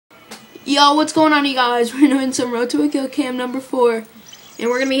Yo, what's going on, you guys? We're doing some Road to a Kill Cam number 4, and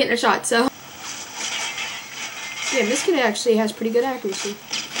we're gonna be hitting a shot. So, yeah, this kid actually has pretty good accuracy.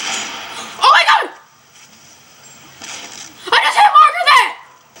 Oh my god! I just Hitmarker that!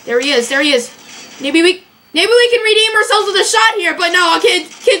 There he is. There he is. Maybe we can redeem ourselves with a shot here, but no,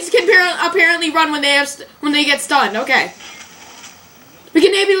 kids can apparently run when they get stunned. Okay, we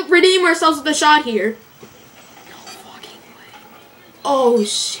can maybe redeem ourselves with a shot here. No fucking way. Oh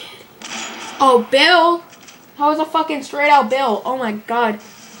shit. Oh, Bill. That was a fucking straight out Bill. Oh my god.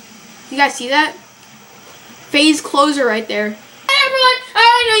 You guys see that? Phase closer right there. Hey everyone!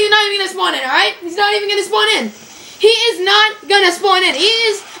 I know you're not even gonna spawn in, alright? He's not even gonna spawn in. He is not gonna spawn in. He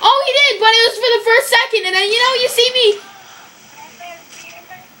is. Oh, he did, but it was for the first second, and then, you know, you see me.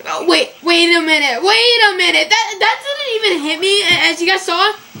 Oh, wait a minute. Wait a minute. That didn't even hit me, as you guys saw.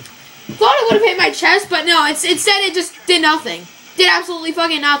 Thought it would have hit my chest, but no, it said it just did nothing. Did absolutely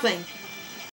fucking nothing.